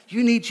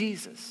 You need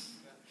Jesus.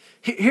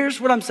 Here's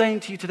what I'm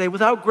saying to you today.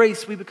 Without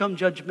grace, we become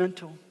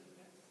judgmental.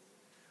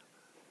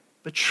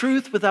 But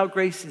truth without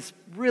grace is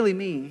really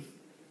mean.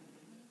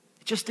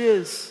 It just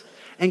is.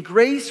 And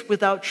grace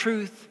without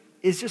truth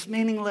is just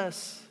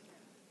meaningless.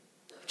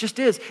 It just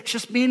is. It's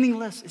just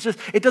meaningless.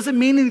 It doesn't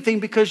mean anything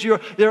because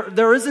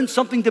there isn't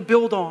something to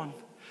build on.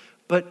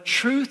 But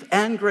truth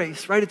and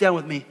grace, write it down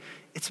with me.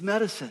 It's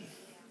medicine.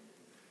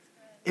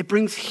 It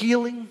brings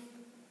healing.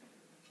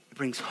 It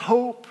brings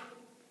hope.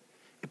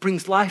 It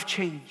brings life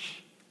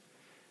change.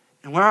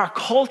 And where our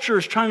culture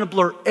is trying to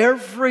blur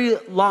every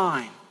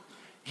line,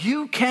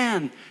 you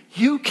can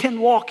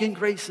walk in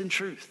grace and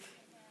truth.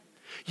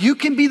 You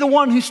can be the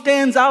one who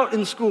stands out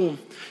in school.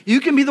 You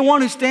can be the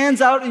one who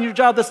stands out in your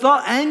job that's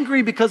not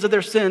angry because of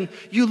their sin.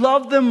 You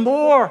love them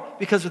more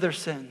because of their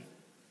sin.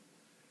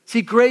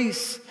 See,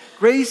 grace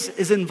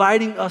is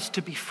inviting us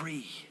to be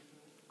free.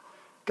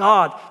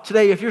 God,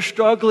 today, if you're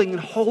struggling and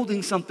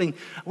holding something,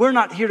 we're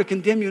not here to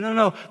condemn you.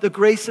 No. The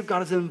grace of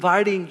God is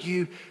inviting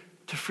you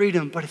to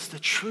freedom, but it's the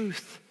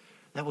truth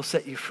that will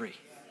set you free.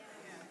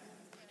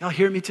 Y'all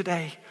hear me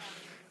today?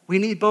 We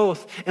need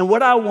both. And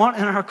what I want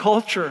in our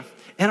culture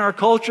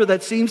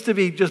that seems to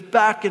be just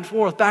back and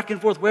forth,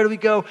 where do we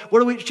go?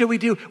 What should we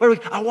do?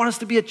 I want us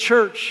to be a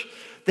church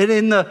that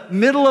in the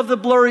middle of the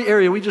blurry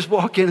area, we just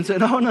walk in and say,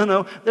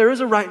 no, there is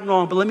a right and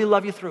wrong, but let me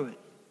love you through it.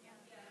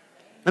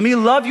 Let me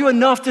love you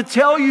enough to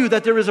tell you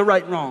that there is a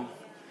right and wrong.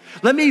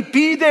 Let me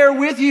be there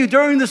with you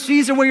during the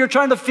season where you're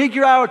trying to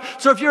figure out.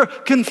 So if you're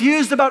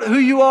confused about who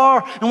you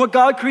are and what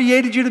God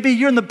created you to be,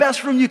 you're in the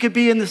best room you could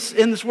be in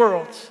this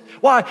world.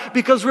 Why?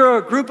 Because we're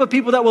a group of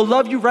people that will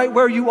love you right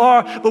where you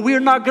are, but we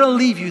are not going to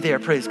leave you there,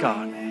 praise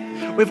God.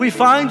 If we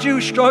find you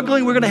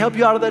struggling, we're going to help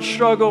you out of that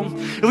struggle.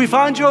 If we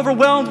find you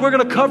overwhelmed, we're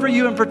going to cover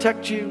you and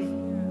protect you.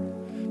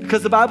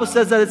 Because the Bible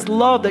says that it's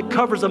love that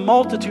covers a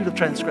multitude of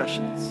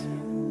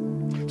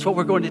transgressions. It's what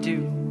we're going to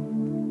do.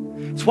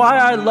 It's why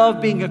I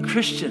love being a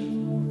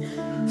Christian.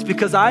 It's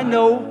because I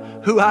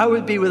know who I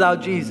would be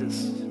without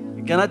Jesus.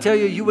 Can I tell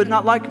you, you would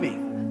not like me.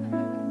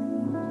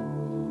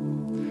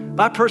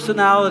 My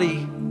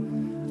personality,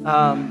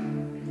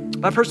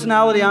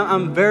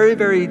 I'm very,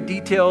 very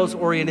details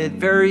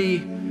oriented,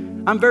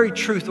 I'm very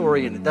truth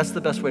oriented. That's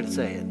the best way to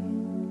say it.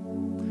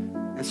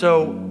 And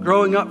so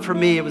growing up for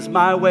me, it was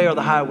my way or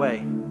the highway.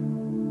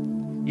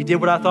 You did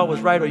what I thought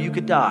was right or you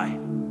could die.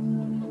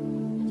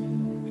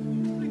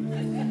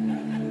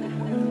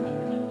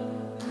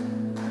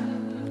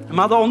 Am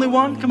I the only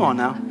one? Come on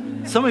now.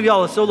 Some of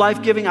y'all are so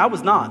life-giving. I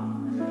was not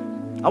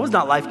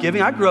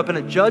life-giving. I grew up in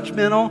a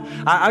judgmental,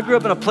 I grew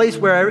up in a place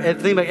where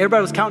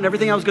everybody was counting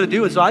everything I was going to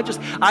do. And so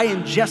I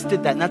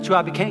ingested that, and that's who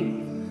I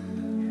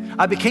became.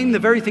 I became the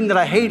very thing that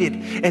I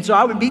hated. And so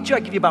I would meet you,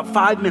 I'd give you about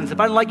 5 minutes. If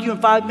I didn't like you in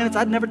 5 minutes,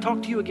 I'd never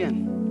talk to you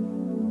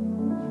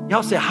again.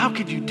 Y'all say, how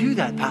could you do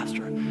that,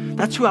 Pastor?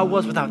 That's who I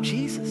was without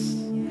Jesus.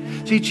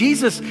 See,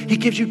 Jesus, he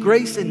gives you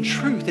grace and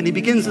truth, and he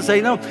begins to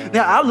say, no,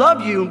 now I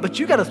love you, but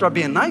you got to start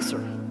being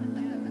nicer.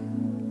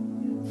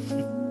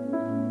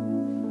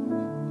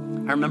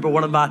 I remember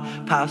one of my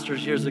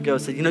pastors years ago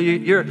said,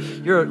 you're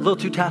a little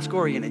too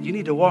task-oriented. You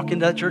need to walk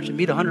into that church and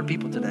meet 100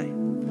 people today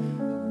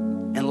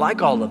and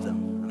like all of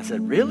them. I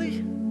said,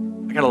 really?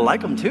 I got to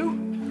like them too?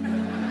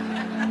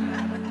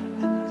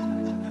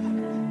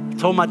 I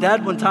told my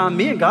dad one time,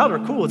 me and God are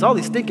cool. It's all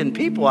these stinking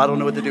people I don't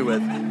know what to do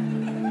with.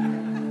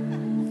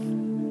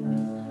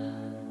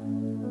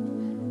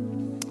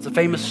 It's a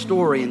famous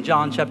story in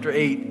John chapter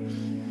 8.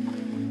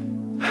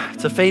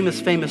 It's a famous,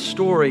 famous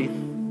story.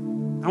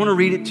 I want to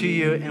read it to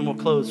you and we'll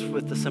close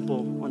with the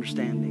simple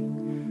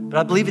understanding. But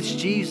I believe it's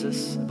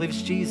Jesus.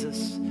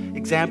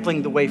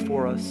 Exempling the way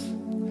for us.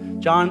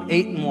 John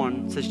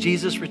 8:1 says,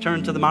 Jesus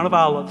returned to the Mount of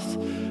Olives,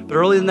 but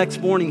early the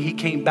next morning he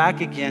came back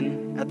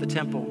again at the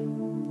temple.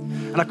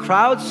 And a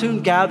crowd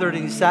soon gathered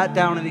and he sat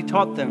down and he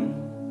taught them.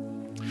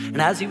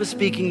 And as he was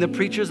speaking, the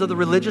preachers of the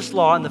religious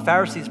law and the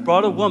Pharisees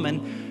brought a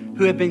woman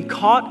who had been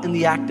caught in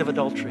the act of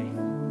adultery.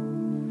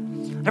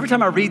 Every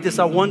time I read this,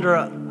 I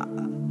wonder,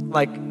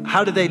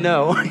 how did they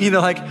know?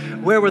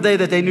 Where were they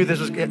that they knew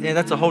this was,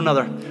 that's a whole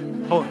nother.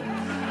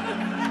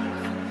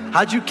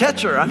 How'd you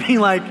catch her?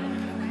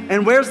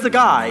 And where's the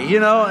guy?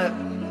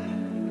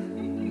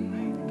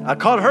 I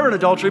caught her in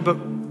adultery, but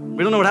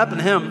we don't know what happened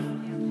to him.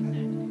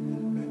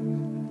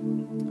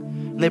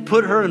 And they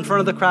put her in front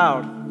of the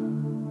crowd.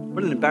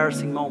 What an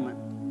embarrassing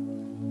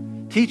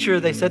moment. Teacher,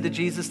 they said to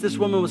Jesus, this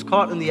woman was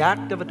caught in the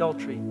act of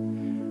adultery.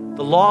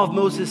 The law of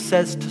Moses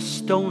says to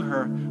stone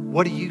her.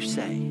 What do you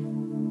say?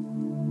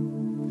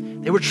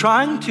 They were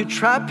trying to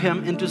trap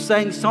him into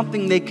saying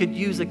something they could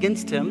use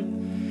against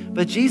him.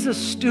 But Jesus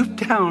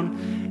stooped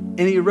down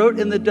and he wrote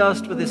in the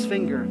dust with his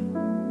finger.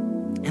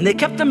 And they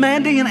kept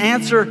demanding an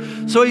answer.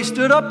 So he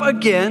stood up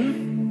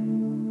again.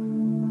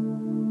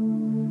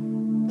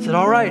 Said,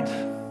 all right,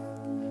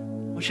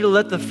 I want you to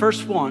let the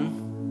first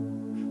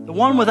one, the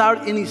one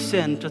without any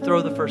sin, to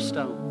throw the first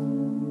stone.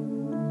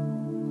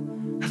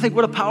 I think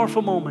what a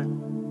powerful moment.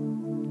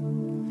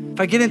 If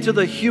I get into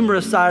the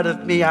humorous side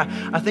of me,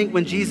 I think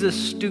when Jesus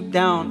stooped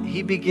down,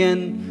 he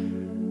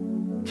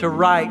began to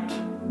write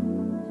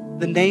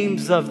the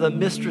names of the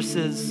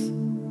mistresses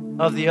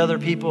of the other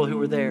people who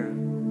were there.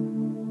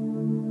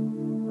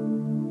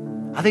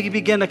 I think he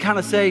began to kind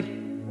of say,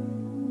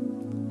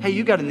 hey,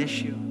 you got an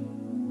issue.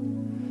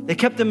 They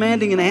kept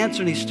demanding an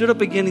answer, and he stood up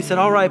again. He said,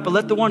 all right, but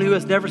let the one who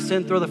has never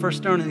sinned throw the first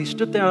stone. And he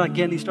stood down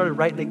again. He started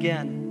writing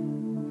again.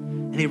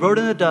 And he wrote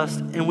in the dust.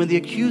 And when the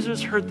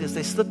accusers heard this,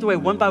 they slipped away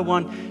one by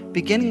one,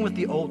 beginning with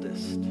the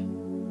oldest.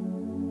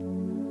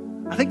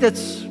 I think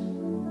that's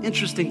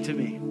interesting to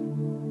me.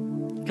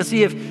 Because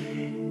see,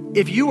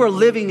 if you were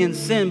living in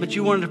sin, but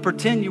you wanted to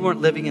pretend you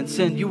weren't living in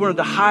sin, you wanted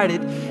to hide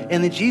it,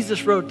 and then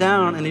Jesus wrote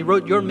down, and he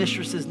wrote your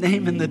mistress's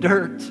name in the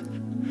dirt.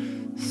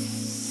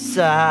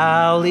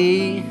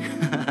 Sally.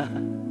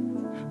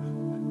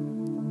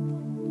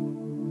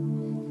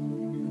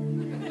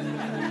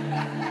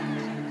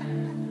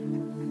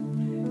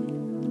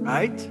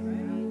 Right?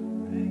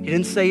 He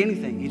didn't say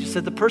anything. He just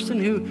said the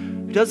person who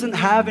doesn't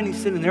have any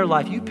sin in their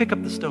life, you pick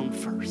up the stone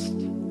first.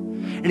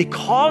 And he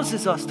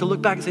causes us to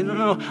look back and say,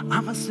 no,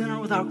 I'm a sinner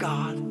without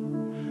God.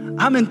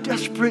 I'm in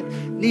desperate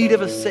need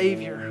of a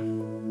Savior.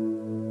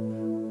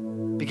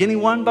 Beginning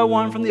one by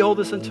one from the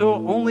oldest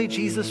until only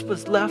Jesus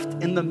was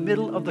left in the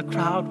middle of the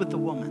crowd with the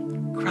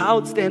woman.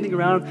 Crowd standing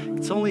around,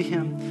 it's only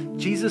him.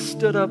 Jesus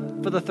stood up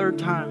for the third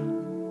time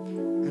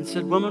and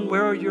said, woman,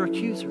 where are your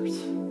accusers?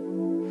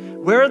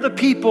 Where are the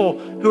people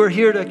who are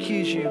here to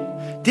accuse you?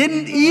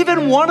 Didn't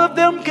even one of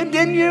them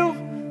condemn you?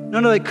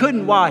 No, they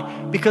couldn't. Why?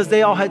 Because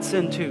they all had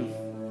sinned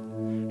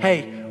too.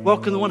 Hey,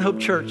 welcome to One Hope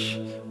Church.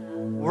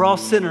 We're all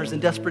sinners in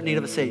desperate need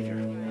of a Savior.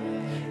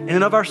 In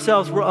and of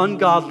ourselves, we're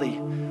ungodly.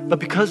 But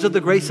because of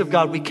the grace of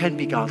God, we can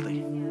be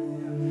godly.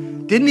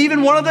 Didn't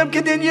even one of them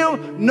condemn you?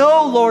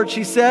 No, Lord,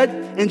 she said.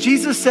 And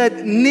Jesus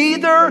said,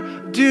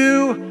 neither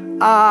do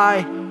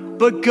I,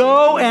 but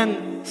go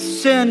and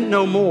sin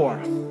no more.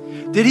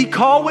 Did he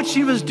call what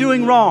she was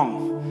doing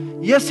wrong?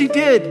 Yes, he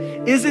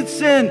did. Is it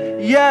sin?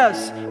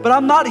 Yes. But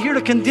I'm not here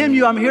to condemn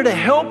you. I'm here to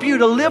help you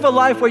to live a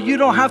life where you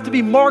don't have to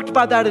be marked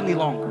by that any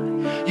longer.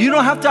 You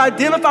don't have to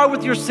identify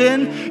with your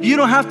sin. You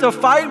don't have to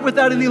fight with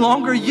that any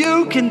longer.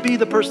 You can be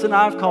the person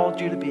I've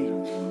called you to be.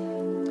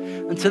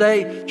 And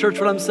today, church,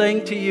 what I'm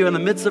saying to you, in the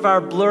midst of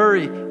our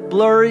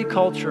blurry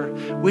culture,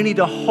 we need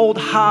to hold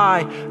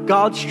high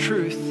God's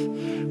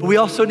truth, but we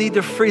also need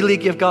to freely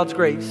give God's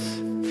grace.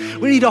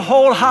 We need to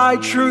hold high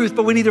truth,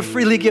 but we need to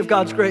freely give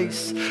God's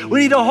grace.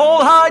 We need to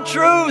hold high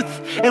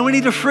truth, and we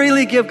need to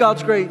freely give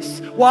God's grace.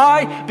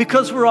 Why?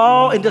 Because we're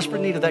all in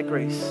desperate need of that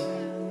grace.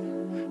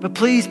 But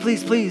please,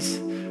 please, please,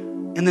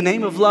 in the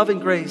name of love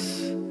and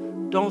grace,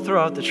 don't throw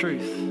out the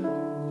truth,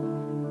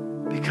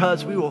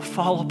 because we will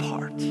fall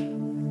apart.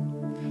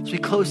 As we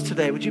close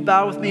today, would you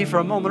bow with me for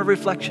a moment of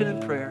reflection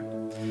and prayer?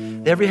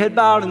 Every head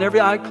bowed and every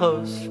eye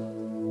closed.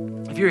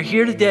 If you're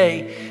here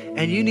today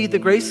and you need the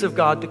grace of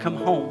God to come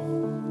home,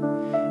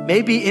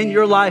 maybe in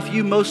your life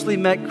you mostly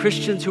met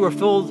Christians who are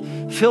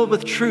filled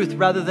with truth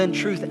rather than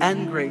truth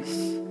and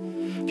grace.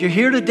 If you're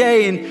here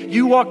today and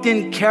you walked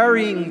in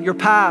carrying your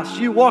past,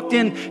 you walked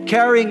in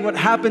carrying what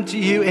happened to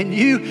you, and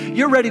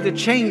you're ready to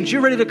change,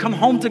 you're ready to come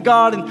home to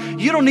God,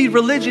 and you don't need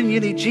religion, you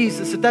need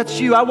Jesus. If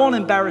that's you, I won't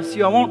embarrass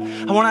you. I won't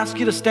ask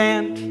you to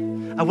stand.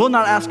 I will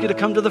not ask you to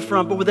come to the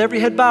front, but with every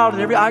head bowed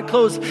and every eye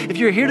closed, if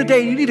you're here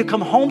today and you need to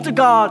come home to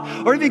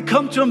God or even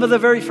come to Him for the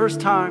very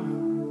first time,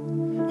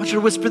 I want you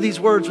to whisper these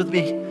words with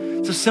me.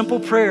 It's a simple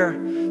prayer.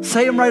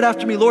 Say them right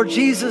after me. Lord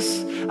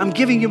Jesus, I'm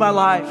giving you my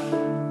life.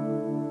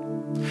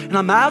 And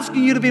I'm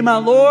asking you to be my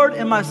Lord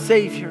and my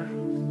Savior.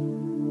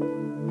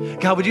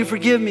 God, would you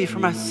forgive me for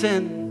my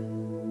sin?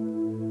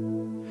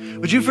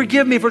 Would you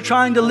forgive me for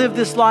trying to live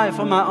this life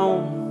on my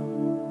own?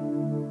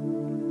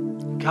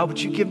 God, would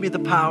you give me the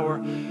power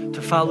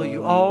to follow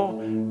you all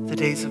the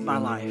days of my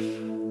life?